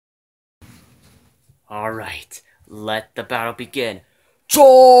Alright, let the battle begin.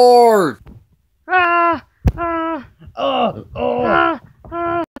 Charge! Ah!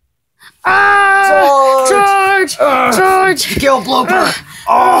 Charge! Charge! Kill Blooper!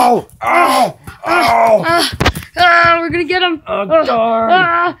 Oh! We're gonna get him!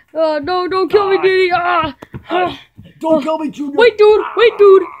 Darn! No, don't kill me, Diddy! Don't kill me, Junior! Wait,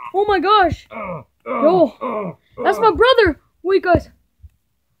 dude! Oh my gosh! Yo, that's my brother! Wait, guys.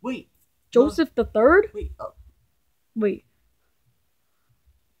 Wait. Joseph the Third? Wait.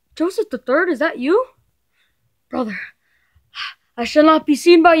 Joseph the Third, is that you? Brother, I shall not be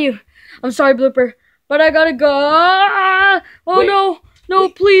seen by you. I'm sorry, Blooper, but I gotta go. Oh, no,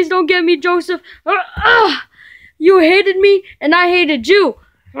 please don't get me, Joseph. You hated me, and I hated you.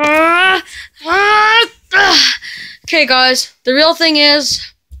 Okay, guys, the real thing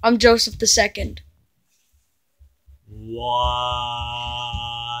is, I'm Joseph the Second. What?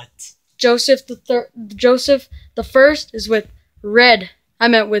 Joseph the First is with red. I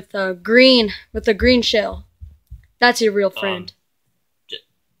meant with green, with a green shell. That's your real friend.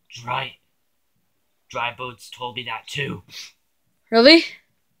 Dry Boats told me that too. Really?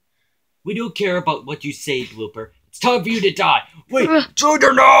 We don't care about what you say, Blooper. It's time for you to die. Wait,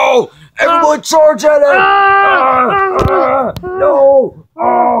 Junior, no! Everyone charge at him! No!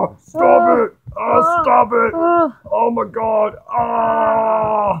 Stop it! Stop it! Oh my god!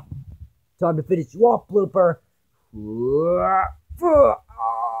 Time to finish you off, Blooper.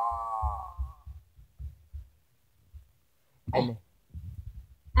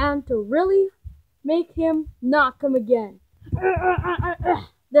 And to really make him not come again.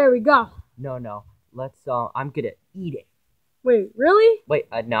 There we go. No. Let's, I'm gonna eat it. Wait, really? Wait,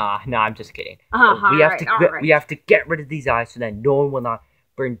 nah, I'm just kidding. We have to get rid of these eyes so that no one will not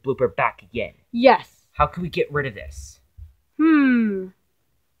bring Blooper back again. Yes. How can we get rid of this?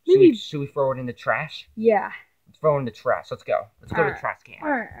 Maybe. Should we throw it in the trash? Yeah. Let's throw it in the trash. Let's go. Let's go to the trash can.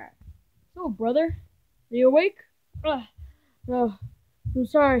 Alright. So, brother, are you awake? No, I'm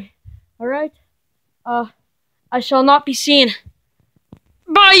sorry. Alright? I shall not be seen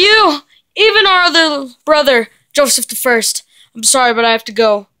by you! Even our other brother, Joseph the First. I'm sorry, but I have to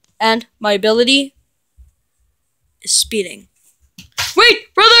go. And my ability is speeding.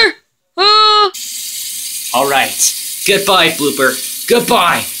 Wait, brother! Alright. Goodbye, Blooper.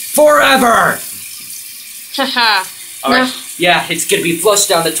 Goodbye. Forever! Haha. Alright. Yeah, it's gonna be flushed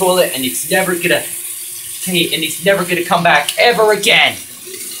down the toilet and it's never gonna come back ever again.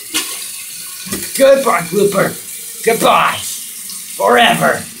 Goodbye, Blooper. Goodbye.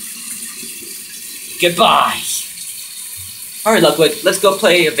 Forever. Goodbye. Alright, Lockwood, let's go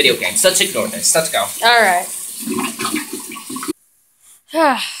play a video game. Let's ignore this. Let's go. Alright.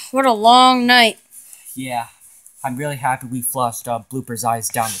 What a long night. Yeah. I'm really happy we flushed Blooper's eyes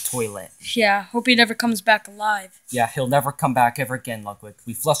down the toilet. Yeah, hope he never comes back alive. Yeah, he'll never come back ever again, Lockwood.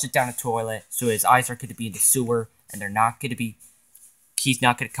 We flushed it down the toilet, so his eyes are going to be in the sewer, and he's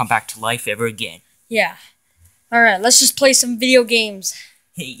not going to come back to life ever again. Yeah. Alright, let's just play some video games.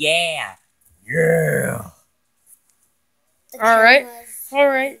 Yeah. Alright.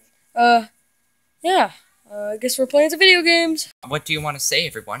 Yeah. I guess we're playing some video games. What do you want to say,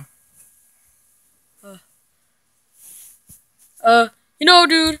 everyone? You know,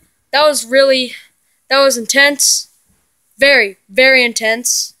 dude, that was intense. Very, very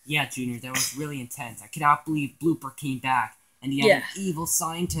intense. Yeah, Junior, that was really intense. I cannot believe Blooper came back, and he had an evil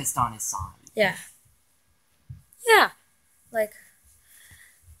scientist on his side. Yeah.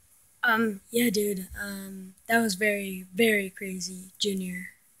 Yeah, dude, that was very, very crazy, Junior.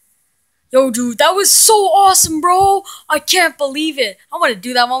 Yo, dude, that was so awesome, bro! I can't believe it. I want to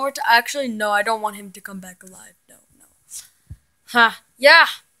do that one more time. Actually, no, I don't want him to come back alive. No. Yeah,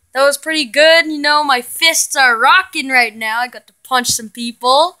 that was pretty good. You know, my fists are rocking right now. I got to punch some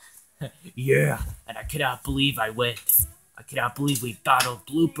people. Yeah, and I cannot believe I win. I cannot believe we battled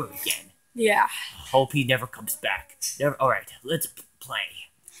Blooper again. Yeah. Hope he never comes back. Alright, let's play.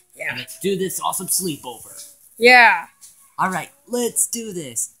 Yeah. And let's do this awesome sleepover. Yeah. Alright, let's do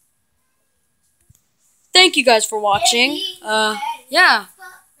this. Thank you guys for watching. Yeah.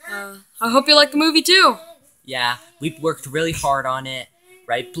 I hope you like the movie too. Yeah, we've worked really hard on it.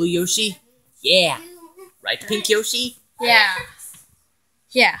 Right, Blue Yoshi? Yeah. Right, Pink Yoshi? Yeah.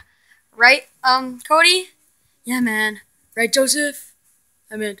 Yeah. Right, Cody? Yeah, man. Right, Joseph?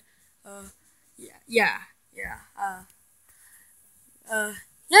 I meant, yeah. Yeah.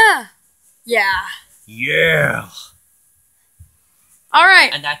 Yeah.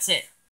 Alright. And that's it.